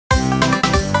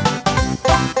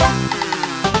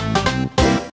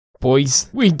Boys,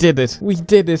 we did it. We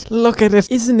did it. Look at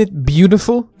it. Isn't it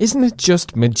beautiful? Isn't it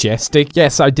just majestic?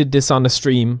 Yes, I did this on a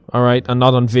stream, alright, and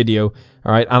not on video,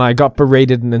 alright, and I got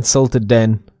berated and insulted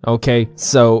then, okay?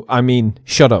 So, I mean,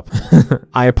 shut up.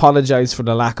 I apologize for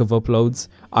the lack of uploads.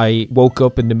 I woke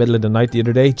up in the middle of the night the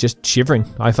other day just shivering.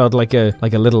 I felt like a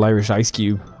little Irish ice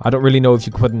cube. I don't really know if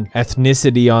you could put an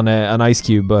ethnicity on an ice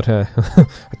cube, but I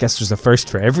guess there's a first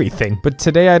for everything. But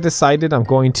today I decided I'm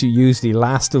going to use the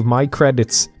last of my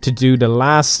credits to do the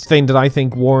last thing that I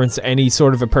think warrants any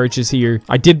sort of a purchase here.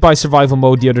 I did buy survival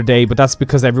mode the other day, but that's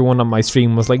because everyone on my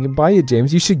stream was like, buy it,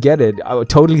 James, you should get it. I would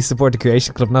totally support the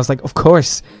Creation Club. And I was like, of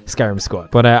course, Skyrim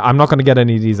Squad. But I'm not going to get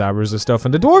any of these hours or stuff.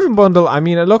 And the Dwarven Bundle, I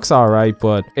mean, it looks alright,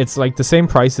 but it's like the same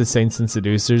price as Saints and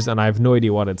Seducers, and I have no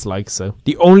idea what it's like. So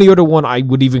the only other one I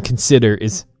would even consider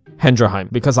is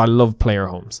Hendraheim, because I love player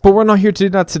homes. But we're not here to do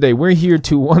that today. We're here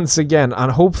to once again,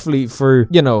 and hopefully for,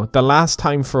 you know, the last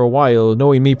time for a while,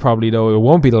 knowing me probably though, it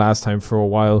won't be the last time for a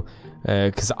while,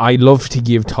 because I love to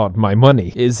give Todd my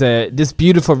money, is this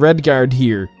beautiful Redguard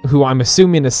here, who I'm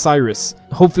assuming is Cyrus.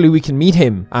 Hopefully we can meet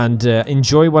him and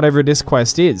enjoy whatever this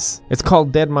quest is. It's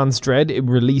called Dead Man's Dread. It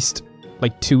released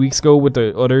like 2 weeks ago with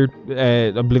the other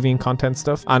Oblivion content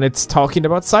stuff, and it's talking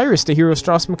about Cyrus, the hero of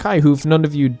Strauss Mackay, who, if none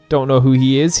of you don't know who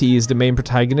he is the main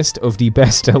protagonist of the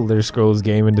best Elder Scrolls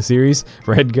game in the series,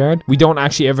 Redguard. We don't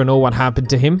actually ever know what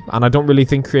happened to him, and I don't really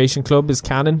think Creation Club is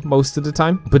canon most of the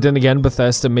time, but then again,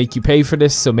 Bethesda make you pay for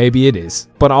this, so maybe it is.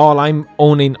 But all I'm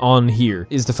owning on here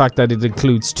is the fact that it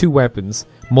includes 2 weapons,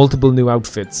 multiple new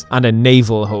outfits, and a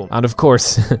naval home. And of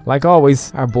course, like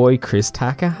always, our boy Chris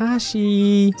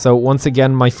Takahashi. So once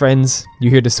again, my friends, you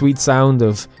hear the sweet sound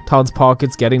of Todd's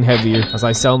pockets getting heavier as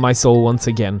I sell my soul once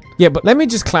again. Yeah, but let me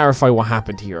just clarify what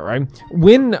happened here, right?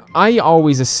 When I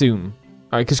always assume,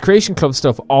 alright, because Creation Club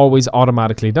stuff always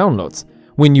automatically downloads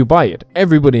when you buy it.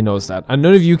 Everybody knows that, and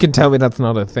none of you can tell me that's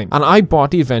not a thing. And I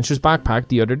bought the Adventures backpack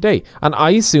the other day, and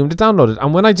I assumed it downloaded,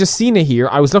 and when I just seen it here,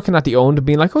 I was looking at the owned and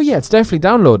being like, oh yeah, it's definitely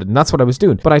downloaded, and that's what I was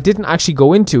doing. But I didn't actually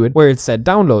go into it where it said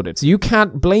downloaded, so you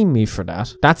can't blame me for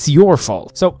that. That's your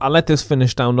fault. So I'll let this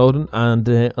finish downloading,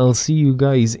 and I'll see you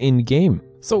guys in game.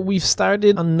 So we've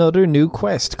started another new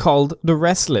quest called The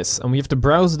Restless, and we have to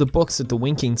browse the books at the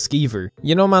Winking Skeever.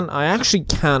 You know, man, I actually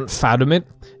can't fathom it.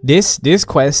 This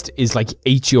quest is like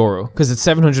 €8 because it's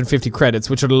 750 credits,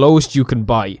 which are the lowest you can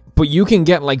buy. But you can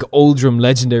get like Oldrum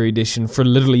Legendary Edition for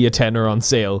literally a tenner on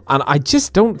sale. And I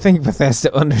just don't think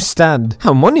Bethesda understand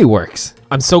how money works.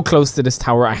 I'm so close to this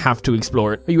tower, I have to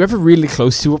explore it. Are you ever really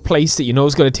close to a place that you know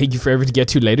is going to take you forever to get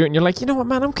to later, and you're like, you know what,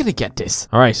 man, I'm going to get this.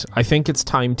 Alright, I think it's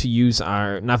time to use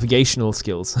our navigational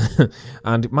skills.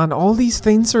 And man, all these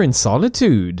things are in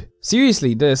Solitude.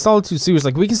 Seriously, the Solitude sewers,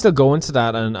 like, we can still go into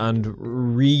that and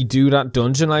redo that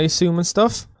dungeon, I assume, and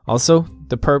stuff. Also,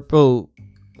 the purple...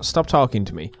 Stop talking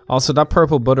to me. Also, that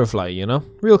purple butterfly, you know?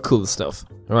 Real cool stuff.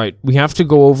 Alright, we have to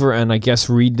go over and, I guess,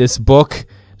 read this book.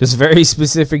 This very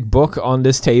specific book on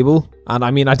this table. And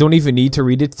I mean, I don't even need to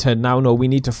read it to now know we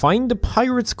need to find the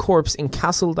pirate's corpse in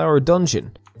Castledower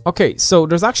Dungeon. Okay, so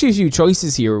there's actually a few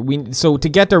choices here. So to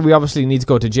get there, we obviously need to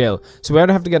go to jail. So we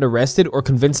either have to get arrested or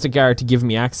convince the guard to give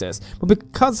me access. But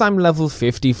because I'm level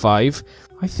 55,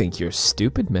 I think you're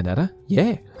stupid, Minetta.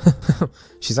 Yeah.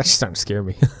 She's actually starting to scare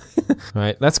me.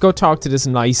 Alright, let's go talk to this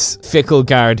nice, fickle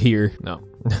guard here. No.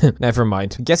 Never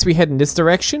mind. Guess we head in this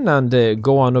direction and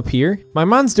go on up here. My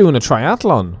man's doing a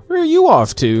triathlon. Where are you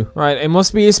off to? Right, it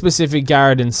must be a specific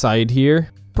guard inside here.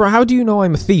 Bro, how do you know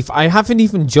I'm a thief? I haven't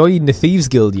even joined the Thieves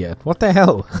Guild yet. What the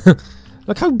hell?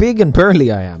 Look how big and burly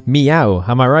I am. Meow.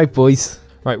 Am I right, boys?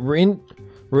 Right, we're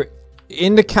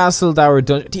in the Castledower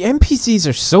dungeon. The NPCs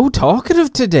are so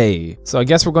talkative today. So I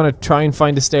guess we're going to try and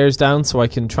find the stairs down so I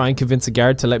can try and convince a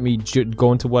guard to let me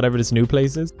go into whatever this new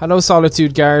place is. Hello,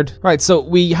 Solitude guard. Right, so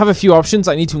we have a few options.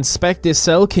 I need to inspect this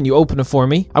cell. Can you open it for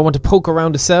me? I want to poke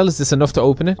around the cell. Is this enough to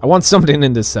open it? I want something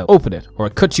in this cell. Open it, or I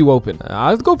cut you open.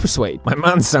 I'll go persuade. My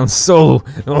man sounds so...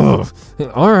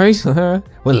 Alright,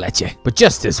 we'll let you. But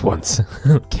just this once.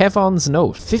 Kevon's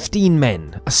note. 15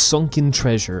 men, a sunken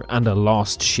treasure, and a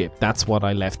lost ship. That's what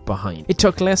I left behind. It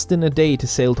took less than a day to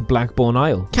sail to Blackbone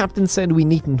Isle. Captain said we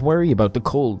needn't worry about the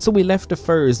cold, so we left the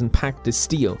furs and packed the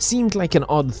steel. Seemed like an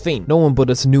odd thing. No one but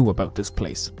us knew about this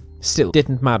place. Still,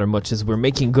 didn't matter much as we're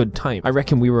making good time. I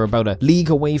reckon we were about a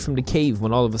league away from the cave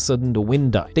when all of a sudden the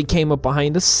wind died. They came up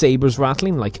behind us, sabers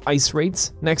rattling like ice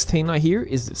wraiths. Next thing I hear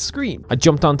is the scream. I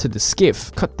jumped onto the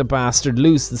skiff, cut the bastard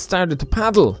loose and started to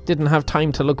paddle. Didn't have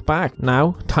time to look back.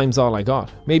 Now, time's all I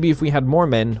got. Maybe if we had more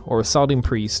men or a sodding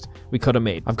priest, we could have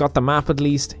made. I've got the map at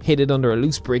least, hid it under a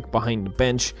loose brick behind the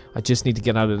bench. I just need to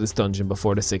get out of this dungeon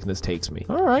before the sickness takes me.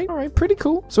 Alright, pretty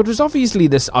cool. So there's obviously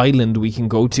this island we can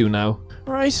go to now.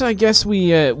 Alright, I guess we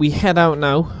head out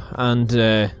now, and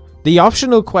the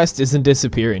optional quest isn't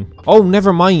disappearing. Oh,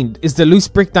 never mind. Is the loose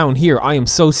brick down here? I am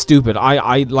so stupid.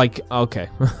 I like, okay.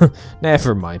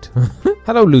 Never mind.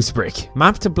 Hello, loose brick.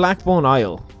 Map to Blackbone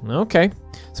Isle. Okay.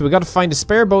 So we got to find a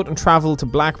spare boat and travel to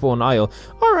Blackbone Isle.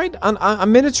 All right, and a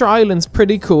miniature island's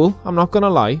pretty cool. I'm not gonna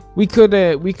lie. We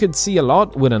could see a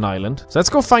lot with an island. So let's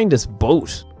go find this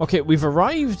boat. Okay, we've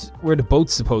arrived where the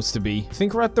boat's supposed to be. I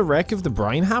think we're at the wreck of the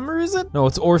Brine Hammer, is it? No,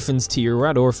 it's Orphan's Tier. We're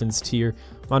at Orphan's Tier.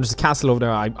 Man, there's a castle over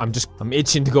there. I'm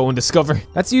itching to go and discover.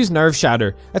 Let's use Nerve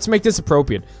Shatter. Let's make this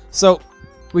appropriate. So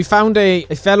we found a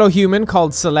fellow human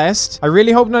called Celeste. I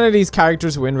really hope none of these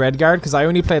characters were in Redguard because I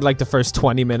only played like the first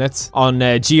 20 minutes on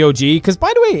GOG. Because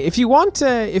by the way, if you want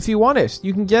it,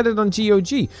 you can get it on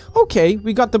GOG. Okay,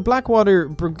 we got the Blackwater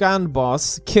Brigand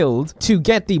boss killed to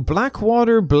get the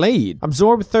Blackwater Blade.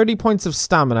 Absorb 30 points of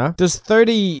stamina. Does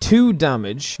 32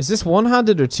 damage. Is this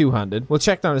one-handed or two-handed? We'll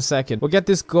check that in a second. We'll get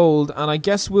this gold and I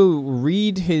guess we'll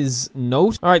read his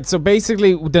note. All right, so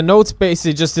basically the note's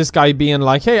basically just this guy being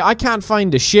like, hey, I can't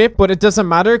find a ship, but it doesn't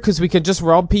matter because we could just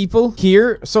rob people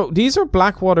here. So these are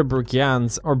Blackwater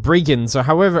Brigands or Brigands or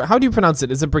however, how do you pronounce it?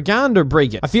 Is it Brigand or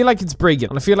Brigand? I feel like it's Brigand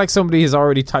and I feel like somebody has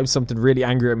already typed something really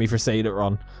angry at me for saying it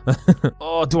wrong.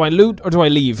 Oh, do I loot or do I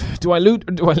leave? Do I loot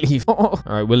or do I leave? Oh. All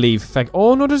right, we'll leave. Fact,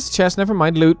 oh no, there's a chest. Never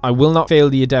mind, loot. I will not fail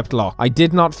the adept lock. I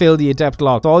did not fail the adept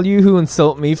lock. All you who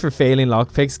insult me for failing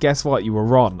lockpicks, guess what? You were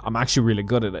wrong. I'm actually really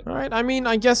good at it. All right, I mean,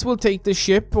 I guess we'll take the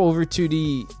ship over to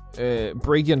the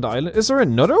Brigand Island. Is there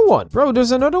another one? Bro,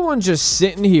 there's another one just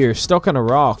sitting here stuck on a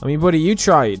rock. I mean, buddy, you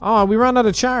tried. Oh, we ran out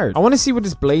of charge. I want to see what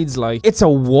this blade's like. It's a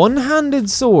one-handed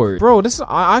sword. Bro,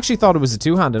 I actually thought it was a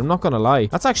two-handed. I'm not gonna lie.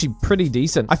 That's actually pretty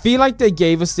decent. I feel like they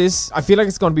gave us this. I feel like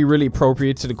it's going to be really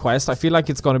appropriate to the quest. I feel like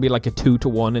it's going to be like a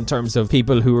 2-to-1 in terms of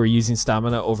people who are using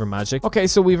stamina over magic. Okay,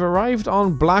 so we've arrived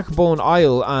on Blackbone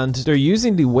Isle and they're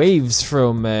using the waves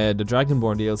from the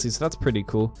Dragonborn DLC, so that's pretty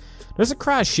cool. There's a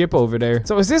crashed ship over there.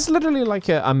 So is this literally like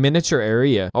a miniature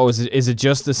area? Oh, is it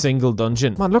just a single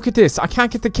dungeon? Man, look at this. I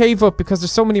can't get the cave up because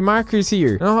there's so many markers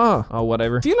here. Oh,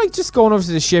 whatever. I feel like just going over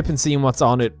to the ship and seeing what's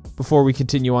on it before we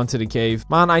continue on to the cave.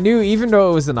 Man, I knew even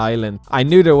though it was an island, I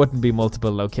knew there wouldn't be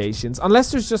multiple locations unless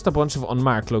there's just a bunch of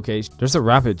unmarked locations. There's a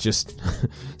rabbit just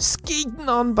skating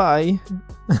on by.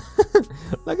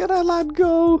 Look at that lad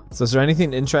go. So is there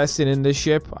anything interesting in this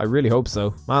ship? I really hope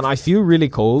so. Man, I feel really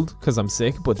cold because I'm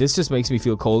sick, but this just makes me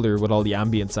feel colder with all the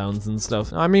ambient sounds and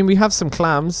stuff. I mean, we have some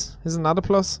clams. Isn't that a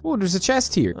plus? Oh, there's a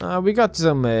chest here. We got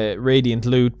some radiant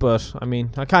loot, but I mean,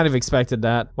 I kind of expected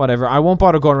that. Whatever. I won't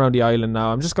bother going around the island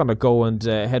now. I'm just gonna go and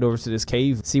head over to this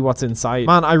cave, see what's inside.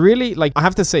 Man, I really, like, I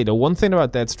have to say, the one thing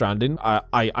about Death Stranding,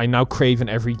 I now crave in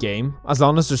every game, as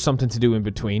long as there's something to do in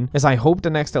between, is I hope the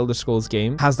next Elder Scrolls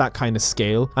game has that kind of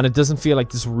scale and it doesn't feel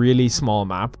like this really small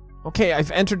map. Okay,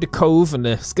 I've entered the cove and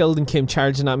the skeleton came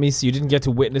charging at me, so you didn't get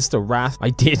to witness the wrath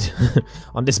I did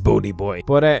on this bony boy.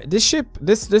 But this ship,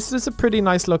 this is a pretty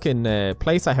nice looking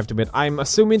place, I have to admit. I'm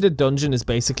assuming the dungeon is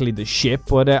basically the ship,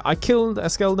 but I killed a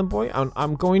skeleton boy and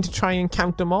I'm going to try and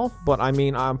count them all. But I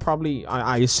mean,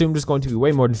 I assume there's going to be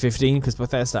way more than 15 because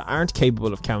Bethesda aren't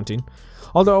capable of counting.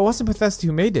 Although it wasn't Bethesda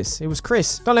who made this, it was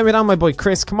Chris. Don't let me down, my boy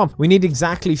Chris, come on. We need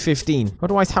exactly 15.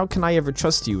 Otherwise, how can I ever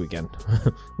trust you again?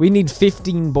 We need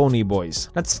 15 bony boys.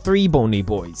 That's 3 bony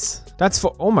boys. That's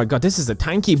for, oh my god, this is a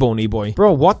tanky bony boy.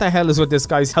 Bro, what the hell is with this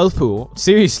guy's health pool?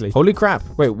 Seriously, holy crap.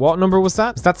 Wait, what number was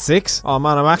that? Is that 6? Oh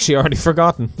man, I'm actually already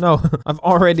forgotten. No, I've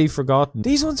already forgotten.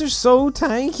 These ones are so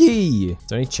tanky. Is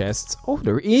there any chests? Oh,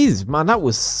 there is. Man, that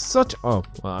was such, oh,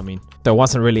 well, I mean, there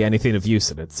wasn't really anything of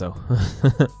use in it, so.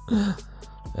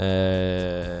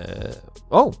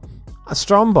 Oh, a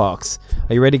strong box.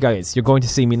 Are you ready, guys? You're going to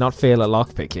see me not fail at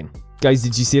lockpicking. Guys,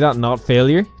 did you see that? Not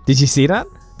failure? Did you see that?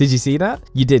 Did you see that?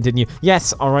 You did, didn't you?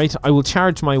 Yes, all right. I will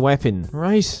charge my weapon.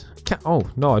 Right. Oh,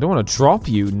 no, I don't want to drop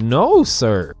you. No,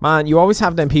 sir. Man, you always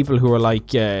have them people who are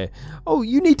like, oh,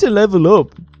 you need to level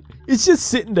up. It's just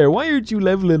sitting there. Why aren't you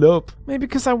leveling up? Maybe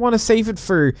because I want to save it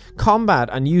for combat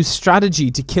and use strategy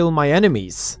to kill my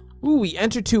enemies. Ooh, we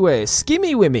enter to a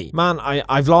skimmy wimmy. Man,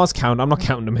 I've lost count. I'm not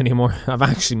counting them anymore. I've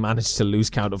actually managed to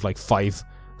lose count of like 5.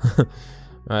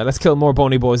 Alright, let's kill more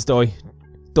bony boys, Doi.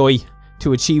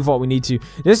 to achieve what we need to.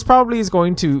 This probably is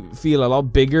going to feel a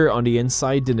lot bigger on the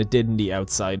inside than it did in the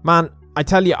outside. Man, I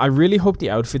tell you, I really hope the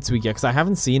outfits we get, because I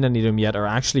haven't seen any of them yet, are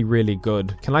actually really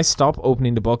good. Can I stop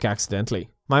opening the book accidentally?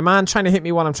 My man trying to hit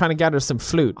me while I'm trying to gather some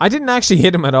flute. I didn't actually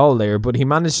hit him at all there, but he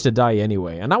managed to die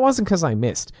anyway. And that wasn't because I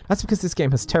missed. That's because this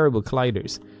game has terrible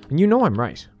colliders. And you know I'm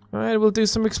right. Alright, we'll do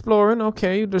some exploring.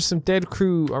 Okay, there's some dead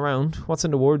crew around. What's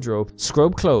in the wardrobe?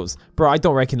 Scrub clothes. Bro, I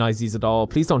don't recognize these at all.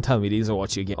 Please don't tell me these are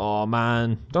what you get. Oh,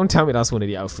 man. Don't tell me that's one of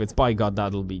the outfits. By God,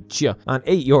 that'll be chia. And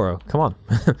 €8. Come on.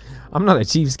 I'm not a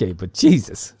cheapskate, but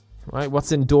Jesus. Right,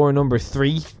 what's in door number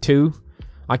 3, 2?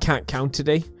 I can't count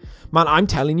today. Man, I'm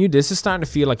telling you, this is starting to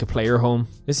feel like a player home.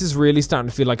 This is really starting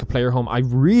to feel like a player home. I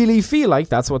really feel like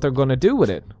that's what they're going to do with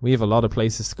it. We have a lot of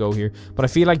places to go here, but I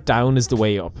feel like down is the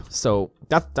way up. So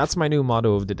that's my new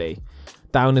motto of the day.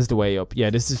 Down is the way up.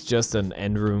 Yeah, this is just an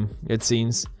end room, it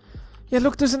seems. Yeah,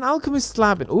 look, there's an alchemist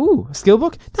lab. Ooh, a skill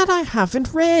book that I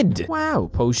haven't read. Wow,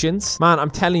 potions. Man,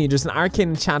 I'm telling you, there's an arcane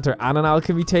enchanter and an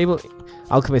alchemy table.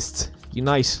 Alchemists,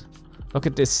 unite. Look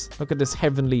at this. Look at this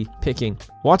heavenly picking.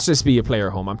 Watch this be a player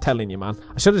home. I'm telling you, man.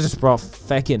 I should have just brought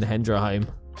feckin'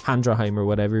 Handraheim or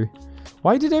whatever.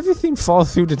 Why did everything fall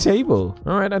through the table?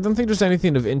 Alright, I don't think there's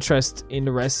anything of interest in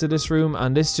the rest of this room.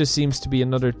 And this just seems to be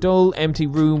another dull, empty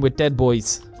room with dead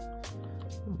boys.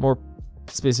 More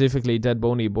specifically, dead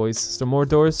bony boys. Is there more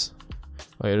doors?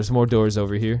 Oh yeah, there's more doors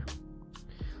over here.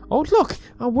 Oh, look.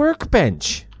 A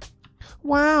workbench.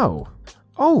 Wow.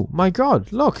 Oh, my God.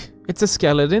 Look. It's a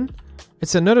skeleton.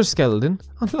 It's another skeleton.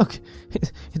 Oh, look.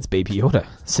 It's Baby Yoda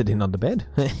sitting on the bed.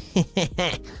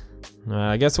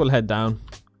 I guess we'll head down.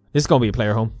 This is going to be a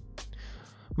player home.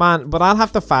 Man, but I'll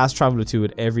have to fast travel to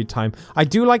it every time. I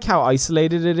do like how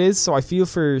isolated it is, so I feel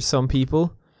for some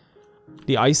people,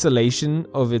 the isolation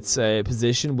of its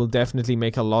position will definitely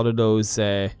make a lot of those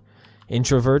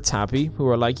introverts happy, who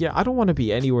are like, yeah, I don't want to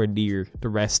be anywhere near the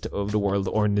rest of the world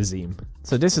or Nazim.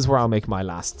 So this is where I'll make my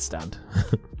last stand.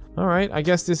 Alright, I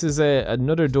guess this is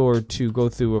another door to go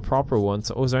through a proper one.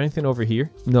 So, is there anything over here?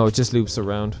 No, it just loops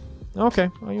around. Okay,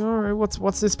 alright,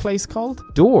 what's this place called?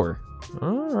 Door.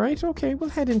 Alright, okay, we'll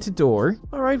head into door.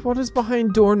 Alright, what is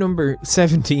behind door number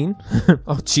 17?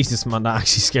 Oh, Jesus, man, that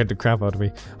actually scared the crap out of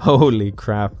me. Holy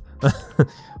crap.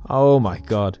 Oh my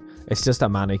God. It's just a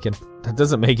mannequin. That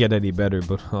doesn't make it any better,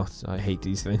 but oh, I hate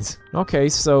these things. Okay,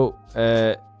 so,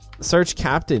 search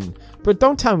captain. But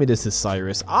don't tell me this is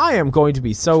Cyrus. I am going to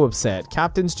be so upset.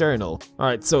 Captain's journal.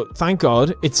 Alright, so thank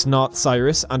God it's not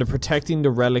Cyrus, and they're protecting the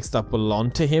relics that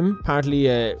belong to him.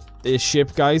 Apparently, the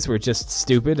ship guys were just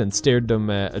stupid and steered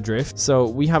them adrift. So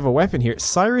we have a weapon here.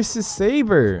 Cyrus's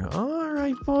saber.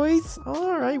 Alright, boys.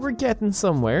 Alright, we're getting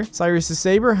somewhere. Cyrus's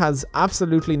saber has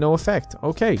absolutely no effect.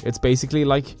 Okay, it's basically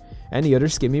like any other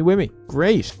skimmy wimmy.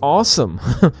 Great. Awesome.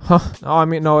 Oh, I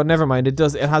mean, no, never mind. It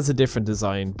has a different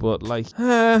design, but like,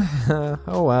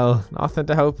 oh well. Nothing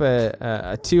to help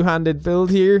a two-handed build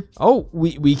here. Oh,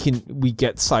 we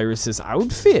get Cyrus's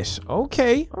outfit.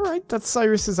 Okay. All right. That's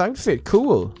Cyrus's outfit.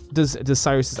 Cool. Does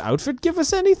Cyrus's outfit give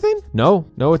us anything? No,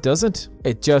 it doesn't.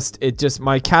 It just,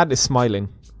 my cat is smiling.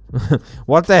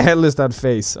 What the hell is that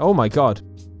face? Oh my God.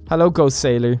 Hello, Ghost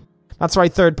Sailor. That's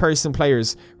right, third-person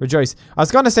players. Rejoice. I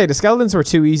was going to say the skeletons were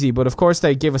too easy, but of course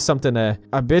they give us something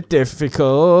a bit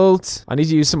difficult. I need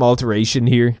to use some alteration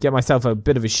here. Get myself a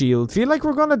bit of a shield. Feel like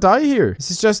we're going to die here. This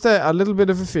is just a little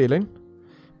bit of a feeling.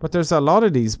 But there's a lot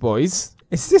of these boys.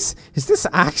 Is this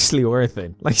actually worth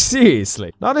it? Like,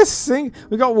 seriously. Not a thing.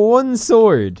 We got one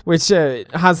sword, which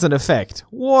has an effect.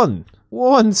 One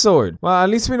sword. Well, at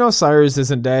least we know Cyrus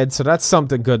isn't dead, so that's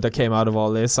something good that came out of all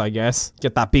this, I guess.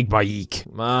 Get that big bike.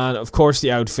 Man, of course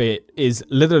the outfit is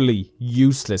literally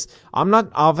useless. I'm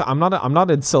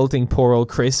not insulting poor old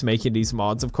Chris making these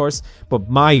mods, of course, but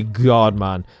my God,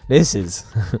 man, this is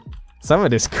some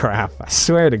of this crap, I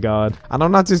swear to God. And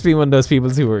I'm not just being one of those people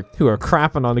who are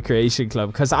crapping on the Creation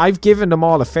Club, because I've given them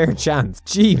all a fair chance.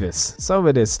 Jeebus. Some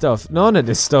of this stuff, none of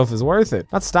this stuff is worth it.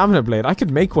 That stamina blade, I could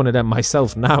make one of them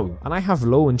myself now. And I have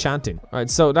low enchanting.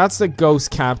 Alright, so that's the ghost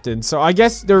captain. So I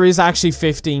guess there is actually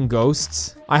 15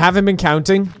 ghosts. I haven't been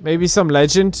counting. Maybe some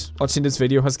legend watching this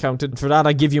video has counted. For that,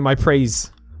 I give you my praise.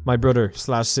 My brother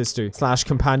slash sister slash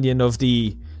companion of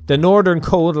the northern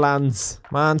cold lands.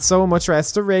 Man, so much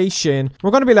restoration.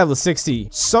 We're going to be level 60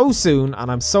 so soon,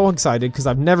 and I'm so excited because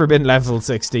I've never been level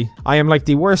 60. I am like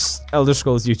the worst Elder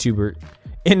Scrolls YouTuber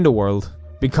in the world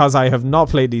because I have not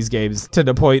played these games to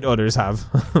the point others have.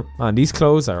 Man, these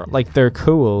clothes are like, they're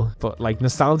cool, but like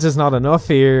nostalgia's not enough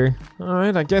here.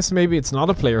 Alright, I guess maybe it's not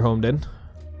a player home then.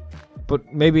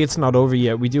 But maybe it's not over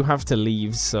yet. We do have to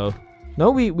leave, so No,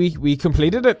 we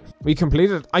completed it. We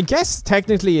completed it. I guess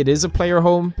technically it is a player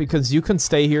home because you can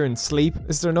stay here and sleep.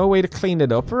 Is there no way to clean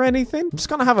it up or anything? I'm just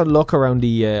gonna have a look around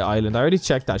the island. I already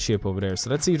checked that ship over there, so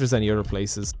let's see if there's any other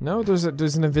places. No, there's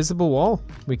an invisible wall.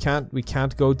 We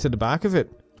can't go to the back of it.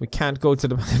 We can't go to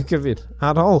the back of it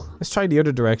at all. Let's try the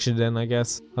other direction then, I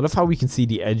guess. I love how we can see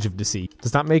the edge of the sea.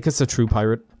 Does that make us a true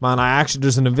pirate? Man,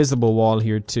 there's an invisible wall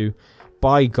here too.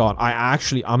 By God,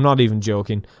 I'm not even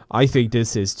joking. I think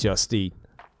this is just the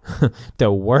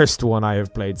worst one I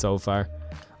have played so far.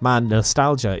 Man,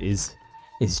 nostalgia is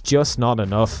just not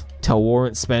enough to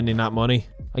warrant spending that money.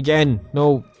 Again,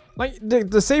 no, like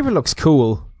the saber looks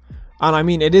cool. And I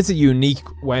mean, it is a unique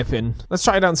weapon. Let's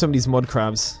try it out on some of these mud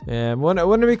crabs.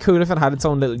 Wouldn't it be cool if it had its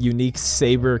own little unique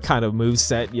saber kind of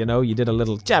moveset, you know? You did a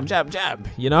little jab, jab, jab,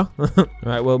 you know?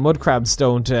 Alright, well, mud crabs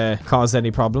don't cause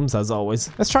any problems, as always.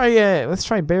 Let's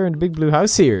try bear in the big blue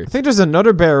house here. I think there's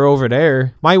another bear over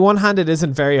there. My one-handed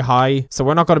isn't very high, so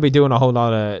we're not going to be doing a whole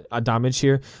lot of damage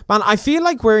here. Man, I feel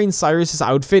like wearing Cyrus's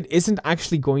outfit isn't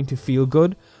actually going to feel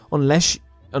good unless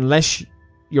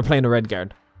you're playing a red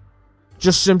guard.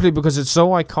 Just simply because it's so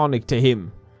iconic to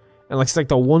him. And like, it's like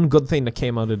the one good thing that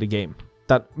came out of the game.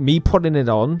 That me putting it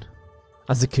on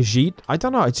as a Khajiit, I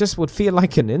don't know, it just would feel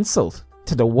like an insult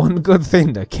to the one good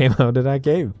thing that came out of that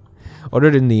game.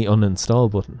 Other than the uninstall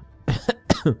button.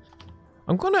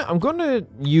 I'm gonna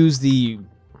use the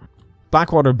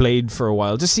Blackwater blade for a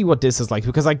while. Just see what this is like.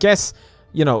 Because I guess,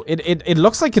 you know, it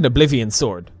looks like an Oblivion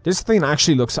sword. This thing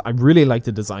actually looks, I really like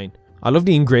the design. I love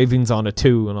the engravings on it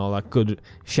too and all that good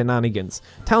shenanigans.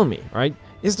 Tell me, right?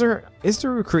 Is there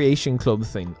a creation club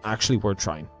thing actually worth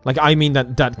trying? Like, I mean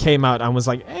that came out and was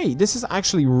like, hey, this is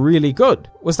actually really good.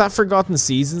 Was that Forgotten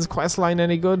Seasons questline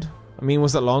any good? I mean,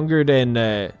 was it longer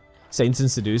than Saints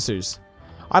and Seducers?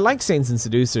 I like Saints and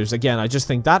Seducers. Again, I just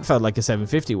think that felt like a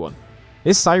 750 one.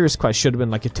 This Cyrus quest should have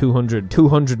been like a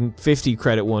 250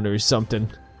 credit one or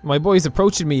something. My boy's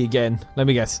approaching me again. Let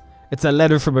me guess. It's a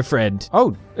letter from a friend.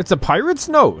 Oh, it's a pirate's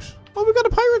note. Oh, we got a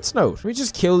pirate's note. Let me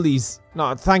just kill these.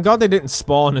 No, thank God they didn't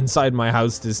spawn inside my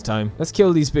house this time. Let's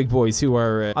kill these big boys who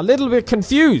are a little bit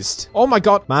confused. Oh my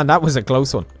God. Man, that was a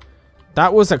close one.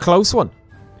 That was a close one.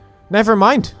 Never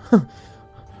mind.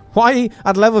 Why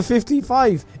at level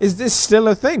 55 is this still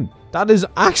a thing? That is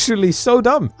actually so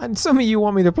dumb. And some of you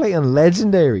want me to play on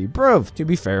Legendary. Bruv. To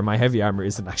be fair, my heavy armor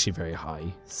isn't actually very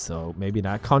high. So maybe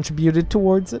that contributed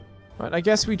towards it. Right, I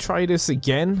guess we try this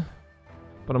again.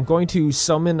 But I'm going to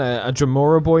summon a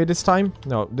Dremora boy this time.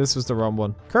 No, this was the wrong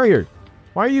one. Courier,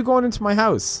 why are you going into my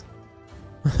house?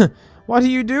 What are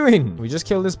you doing? We just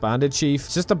killed this bandit chief.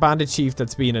 It's just a bandit chief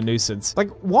that's being a nuisance. Like,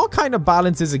 what kind of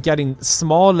balance is it getting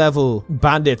small level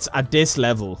bandits at this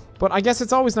level? But I guess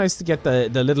it's always nice to get the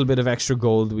little bit of extra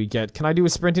gold we get. Can I do a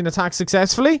sprinting attack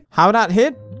successfully? How that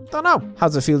hit? Don't know.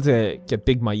 How's it feel to get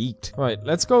big my eat? All right,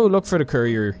 let's go look for the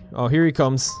courier. Oh, here he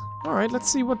comes. All right,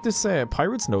 let's see what this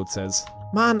pirate's note says.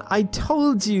 Man, I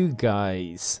told you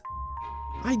guys.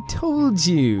 I told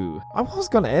you. I was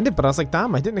gonna end it, but I was like,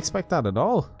 damn, I didn't expect that at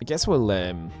all. I guess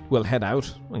we'll head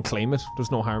out and claim it. There's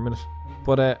no harm in it.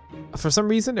 But for some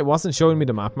reason, it wasn't showing me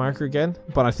the map marker again.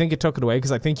 But I think it took it away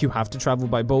because I think you have to travel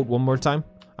by boat one more time.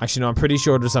 Actually, no, I'm pretty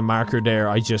sure there's a marker there.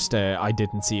 I just I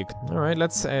didn't see it. All right,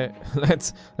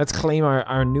 let's claim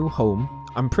our new home.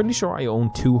 I'm pretty sure I own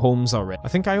 2 homes already. I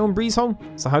think I own Bree's home.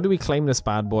 So how do we claim this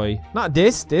bad boy? Not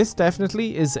this. This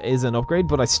definitely is an upgrade,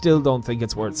 but I still don't think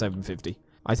it's worth 750.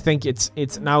 I think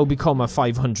it's now become a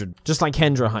 500, just like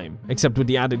Hendraheim, except with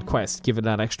the added quest, give it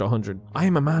that extra 100. I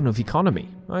am a man of economy.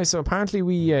 Alright, so apparently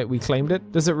we claimed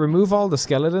it. Does it remove all the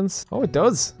skeletons? Oh, it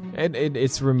does.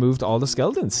 It's removed all the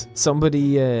skeletons.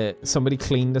 Somebody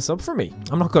cleaned this up for me.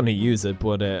 I'm not going to use it,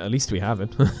 but at least we have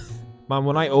it. Man,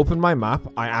 when I open my map,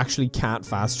 I actually can't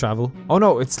fast travel. Oh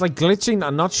no, it's like glitching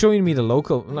and not showing me the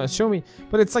local. No, it's showing me,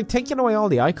 but it's like taking away all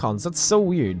the icons. That's so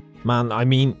weird. Man, I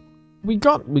mean, we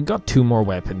got 2 more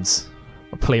weapons,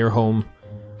 a player home,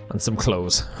 and some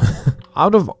clothes.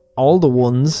 Out of all the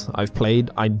ones I've played,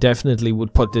 I definitely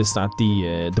would put this at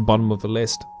the bottom of the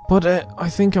list. But I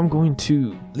think I'm going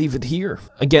to leave it here.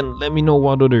 Again, let me know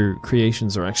what other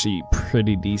creations are actually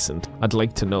pretty decent. I'd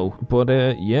like to know. But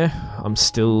yeah, I'm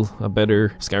still a better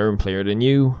Skyrim player than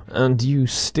you, and you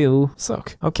still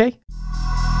suck. Okay?